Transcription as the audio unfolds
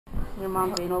Your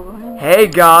mom paid over him. Hey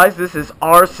guys, this is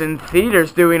Arson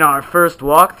Theaters doing our first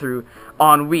walkthrough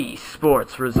on Wii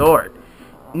Sports Resort.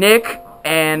 Nick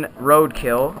and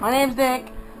Roadkill. My name's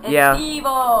Nick. It's Yeah.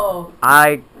 Evo.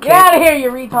 I Get out of here, you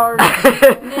retard.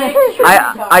 Nick, you're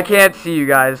I can't see you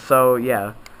guys, so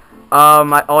yeah.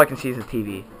 All I can see is the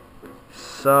TV.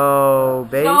 So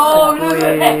basically,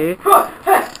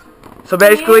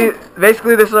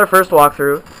 this is our first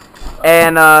walkthrough,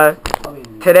 and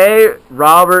today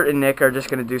Robert and Nick are just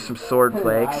gonna do some sword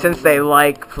play since they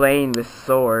like playing with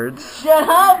swords. Shut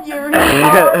up, you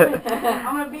retard.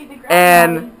 I'm gonna beat the crap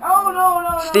And out of you. Oh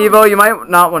no. Steve-O, you might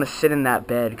not want to sit in that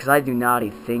bed because I do naughty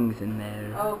things in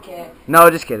there. Okay. No,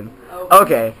 just kidding.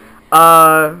 Okay.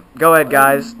 Go ahead,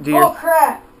 guys. Oh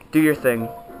crap. Do your thing.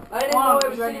 I didn't know it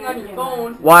was sitting on your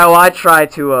phone. While I try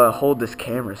to hold this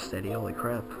camera steady. Holy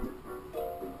crap.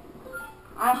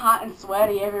 I'm hot and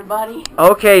sweaty, everybody.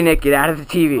 Okay, Nick, get out of the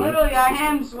TV. Literally, I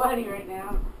am sweaty right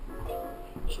now.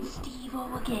 It's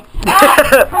Steve-O again.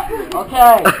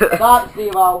 Okay, stop,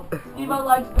 Steve-O. Steve-O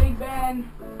likes Big Ben.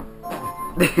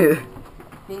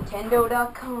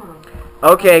 Nintendo.com.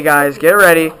 Okay, guys, get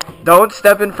ready. Don't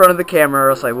step in front of the camera or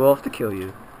else I will have to kill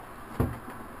you.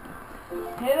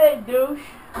 Hit it, douche.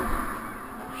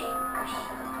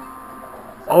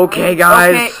 Okay,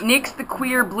 guys. Okay, Nick's the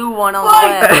queer blue one on the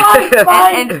Fight, left.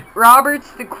 fight. And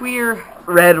Robert's the queer...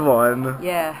 Red one.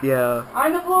 Yeah. Yeah.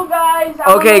 I'm the blue guys.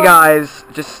 Okay, guys,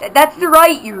 just That's the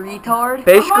right, you retard.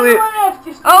 basically,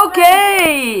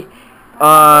 Okay!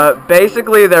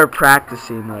 basically they're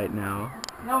practicing right now.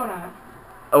 No, we're not.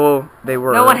 Oh, well, they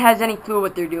were. No one has any clue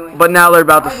what they're doing. But now they're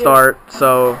about to start,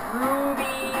 so. Ruby.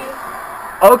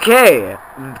 Okay,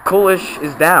 Coolish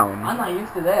is down. I'm not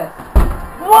used to this.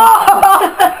 Whoa!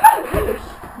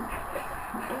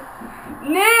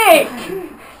 Nick!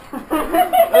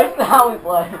 That's how we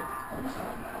play.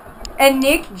 And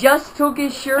Nick just took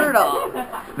his shirt off.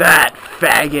 That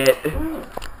faggot.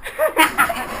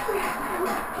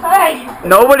 Hey!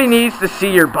 Nobody needs to see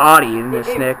your body in this,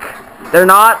 Nick. They're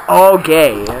not all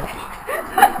gay.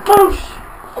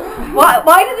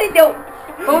 Why do they don't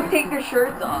both take their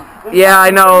shirts off? Yeah,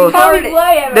 I know. How we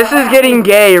play it. This is getting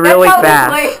gay really That's how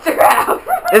fast. they play throughout.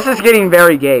 This is getting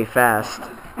very gay fast.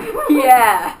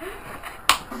 Yeah.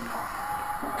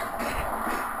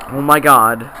 Oh my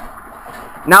god.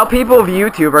 Now people of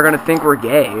YouTube are gonna think we're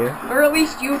gay. Or at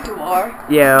least you two are.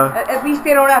 Yeah. At least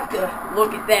they don't have to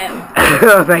look at them.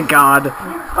 Thank God.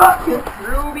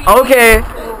 Ruby. Okay,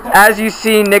 as you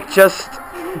see, Nick just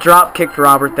drop-kicked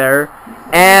Robert there.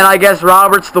 And I guess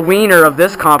Robert's the wiener of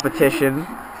this competition.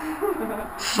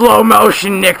 Slow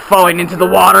motion Nick falling into the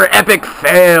water. Epic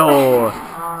fail.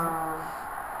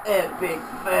 Epic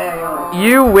fail.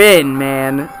 You win,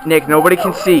 man. Nick, nobody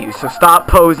can see you, so stop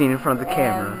posing in front of the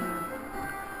camera.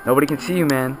 Nobody can see you,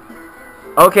 man.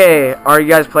 Okay, are you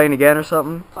guys playing again or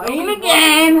something? Playing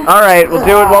again. Alright, we'll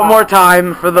do it one more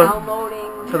time for the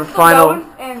Downloading. final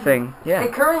thing. Yeah.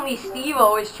 And currently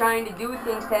Steve-O is trying to do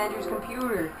things to Andrew's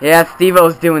computer. Yeah,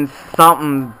 Steve-O's doing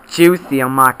something juicy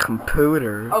on my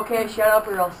computer. Okay, shut up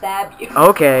or I'll stab you.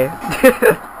 Okay.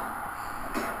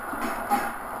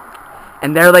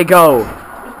 And there they go.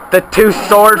 The two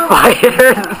sword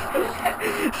fighters.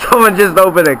 Someone just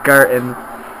opened a curtain.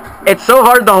 It's so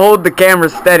hard to hold the camera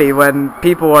steady when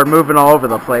people are moving all over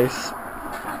the place. It's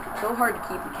so hard to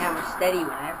keep the camera steady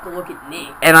when I have to look at Nick.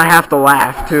 And I have to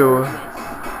laugh, too.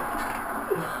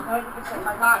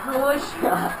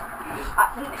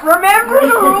 Remember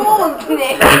the rules,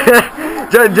 Nick.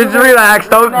 just relax.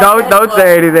 Don't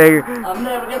say anything. I'm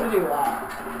never gonna do that.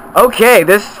 Okay,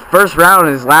 this first round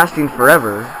is lasting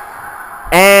forever.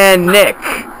 And Nick.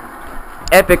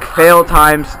 Epic fail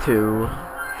 ×2.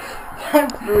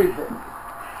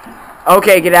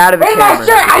 Okay, get out of the camera.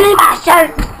 I need my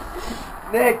shirt!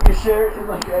 Nick, your shirt is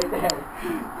like right there.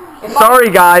 Sorry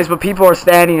guys, but people are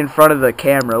standing in front of the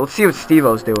camera. Let's see what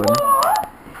Steve-O's doing.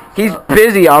 He's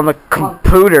busy on the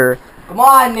computer Come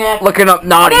on, Nick. looking up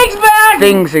naughty Nick's back!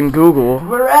 things in Google.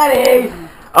 We're ready.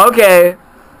 Okay.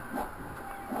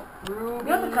 You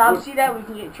know the cops see that? We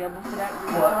can get in trouble for that.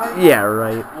 Yeah,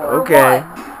 right. Okay.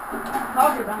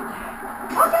 Talk about that.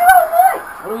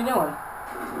 What are we doing?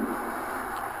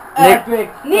 Nick. Epic.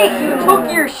 Nick, you took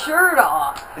your shirt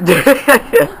off.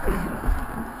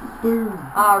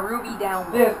 Ruby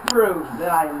down. This proves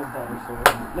that I am the better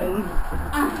swordsman.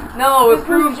 No, it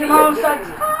proves your you're mom sucks.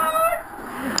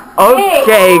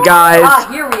 Okay, guys.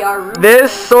 Here we are, Ruby.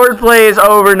 This swordplay is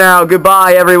over now.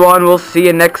 Goodbye, everyone. We'll see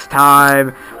you next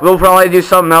time. We'll probably do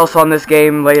something else on this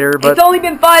game later, but... It's only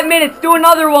been 5 minutes. Do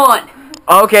another one.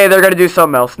 Okay, they're gonna do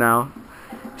something else now.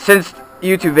 Since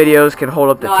YouTube videos can hold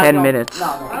up to 10 minutes.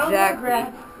 No,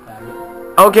 Exactly.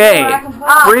 Okay,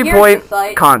 Ah, here's 3-point the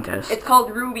site. contest. It's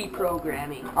called Ruby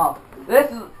programming. Oh, this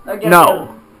is again.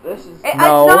 No. This is It's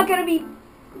No. not gonna be.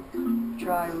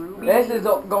 Try Ruby. this is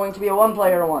going to be a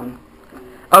one-player one.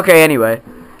 Okay, anyway. Nick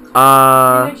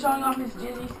showing off his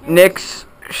jizzy skills. Nick's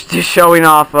just showing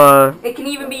off It can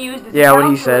even be used as Yeah, a what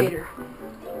he said. calculator.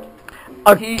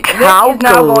 a Nick is now going to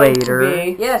calculator.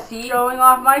 be Yeah, see? showing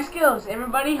off my skills.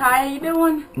 Everybody, hi, how you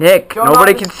doing? Nick, Showing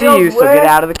nobody off can his see you, skills so get with-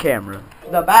 out of the camera.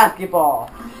 The basketball.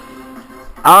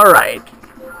 Alright.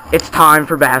 It's time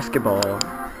for basketball.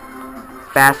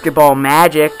 Basketball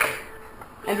magic.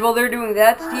 And while they're doing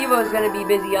that, Steve-O's gonna be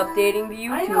busy updating the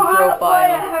I YouTube know how to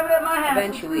play. I profile. have it at my house.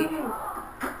 Eventually.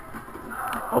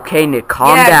 Okay, Nick,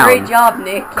 calm Yeah, down. great job,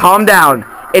 Nick. Calm down.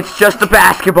 It's just a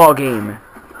basketball game.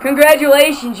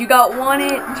 Congratulations, you got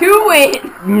 2 wins.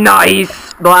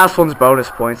 Nice. The last one's bonus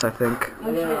points, I think.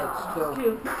 It is,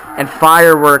 too. And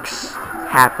fireworks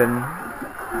happen.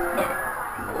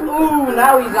 Ooh,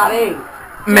 now he's got 8.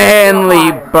 Manly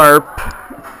Fire. burp.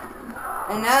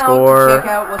 And now Score. to check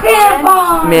out what's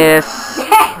Ping-pong! Miss.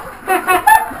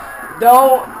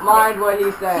 Don't mind what he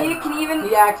See, says. it can even.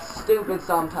 He acts stupid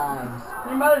sometimes.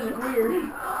 Your mother's weird.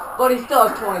 But he still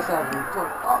has 25 seconds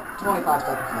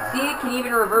left. See, it can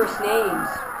even reverse names.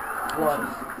 What?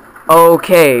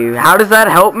 Okay, how does that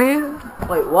help me?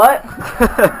 Wait, what?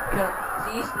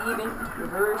 See, Steven,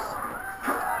 reverse.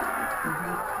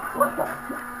 What the?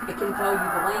 It can tell you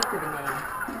the length of a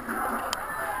name.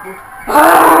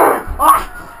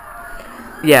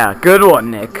 Yeah, good one,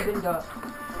 Nick. Even the-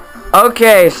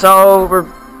 Okay, so we're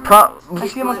I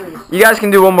see him on You guys can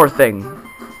do one more thing. Do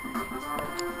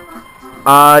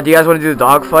you guys want to do the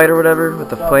dog fight or whatever with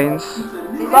the planes?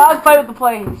 Dog fight with the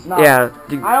planes. No. Yeah.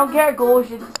 I don't care,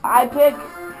 Ghoulish. It's I pick.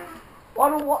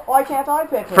 Why can't I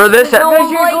pick it? For this, No Because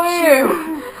one you're likes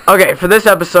clear. okay, for this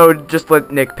episode, just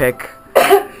let Nick pick.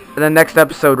 And then next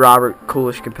episode, Robert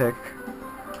Coolish can pick.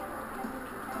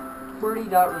 Birdie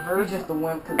dot reverse. He's just a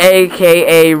wimp.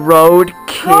 AKA God, I got an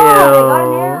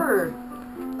Roadkill error.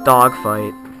 dog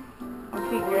fight. I'll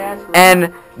kick your ass for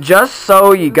And just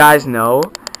so you guys know,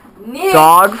 Nick,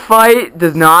 dog fight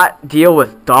does not deal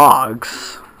with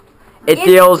dogs. It it's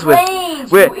deals with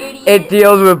planes, you idiot. it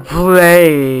deals with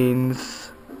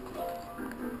planes.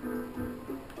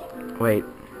 Wait.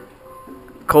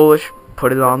 Coolish,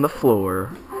 put it on the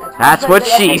floor. That's what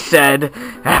she said.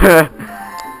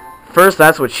 First,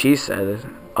 that's what she said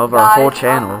of our whole Guys,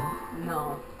 channel.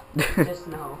 No, just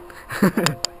no.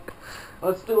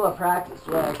 Let's do a practice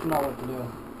where I know what to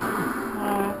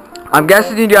do. I'm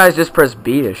guessing you guys just press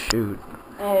B to shoot.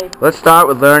 Hey, Let's start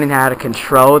with learning how to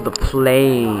control the I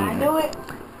plane. knew it.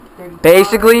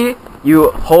 Basically,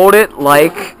 you hold it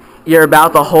like you're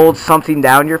about to hold something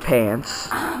down your pants.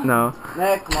 No.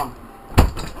 Nick, come on.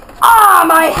 Ah,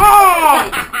 my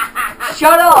head!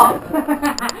 Shut up!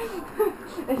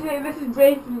 This is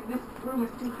breaking. This room is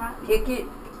too hot. Ticket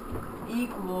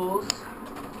equals.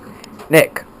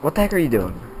 Nick, what the heck are you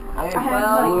doing?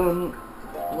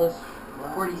 Well,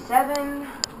 47,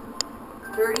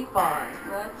 35.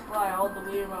 Let's fly all the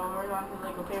way over onto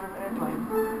like a paper airplane.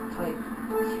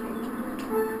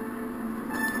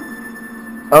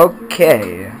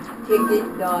 Okay.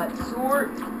 Ticket dot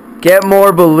sort. Get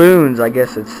more balloons, I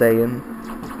guess it's saying.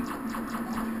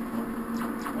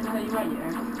 That's how you write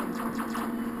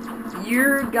your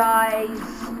Your guys.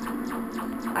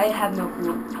 I have no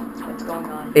clue what's going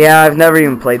on. Yeah, I've never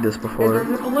even played this And before.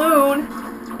 there's a balloon.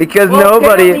 Because Well,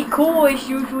 nobody... apparently Coolish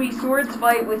usually swords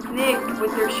fight with Nick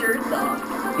with their shirts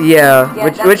off. Yeah,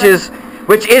 Yeah,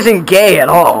 which isn't gay at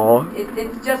all.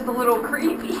 It's just a little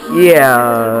creepy.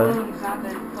 Yeah.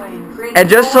 And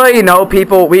just so you know,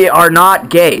 people, we are not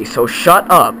gay, so shut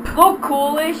up. Look,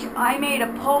 Coolish, I made a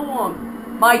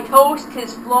poem. My toast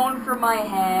has flown from my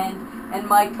hand, and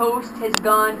my toast has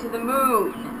gone to the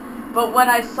moon. But when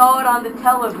I saw it on the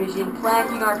television,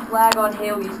 planting our flag on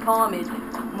Halley's Comet,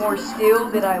 more still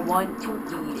did I want to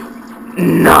eat it.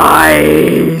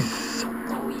 Nice!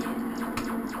 Oh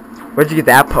yeah. Where'd you get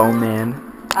that poem, man?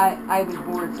 I was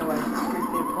bored, so I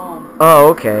scripted a poem. Oh,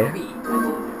 okay. Beat.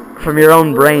 From your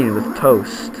own brain with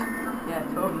toast. Yeah,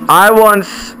 totally. I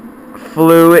once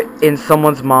flew in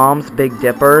someone's mom's Big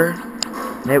Dipper,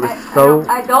 and it was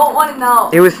I don't want to know.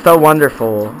 it was so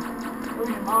wonderful.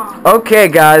 Okay,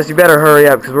 guys, you better hurry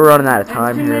up because we're running out of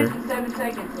time 2 here. minutes and 7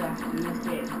 seconds left in this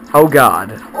game. Oh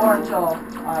God, Or until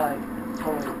I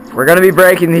totally we're gonna be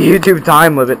breaking the YouTube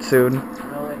time limit soon.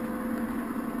 really.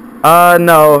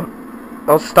 No,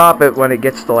 I'll stop it when it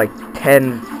gets to like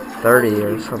 10:30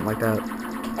 or something like that.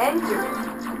 Enter.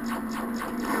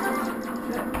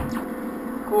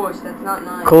 Of course, that's not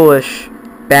nice. Coolish,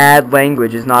 bad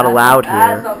language is not allowed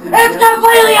here. It's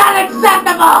completely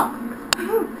unacceptable!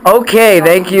 Okay,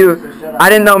 thank you. I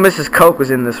didn't know Mrs. Coke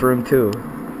was in this room too.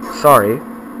 Sorry.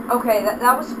 Okay,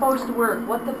 that was supposed to work.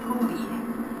 What the poopy?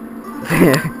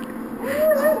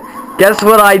 Guess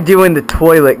what I do in the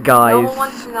toilet, guys? No one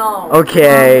wants to know.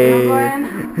 Okay.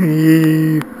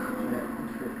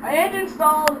 I had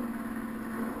installed.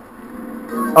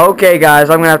 Okay, guys,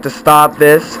 I'm gonna have to stop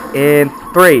this in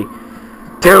 3,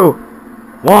 2,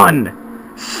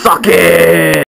 1. Suck it!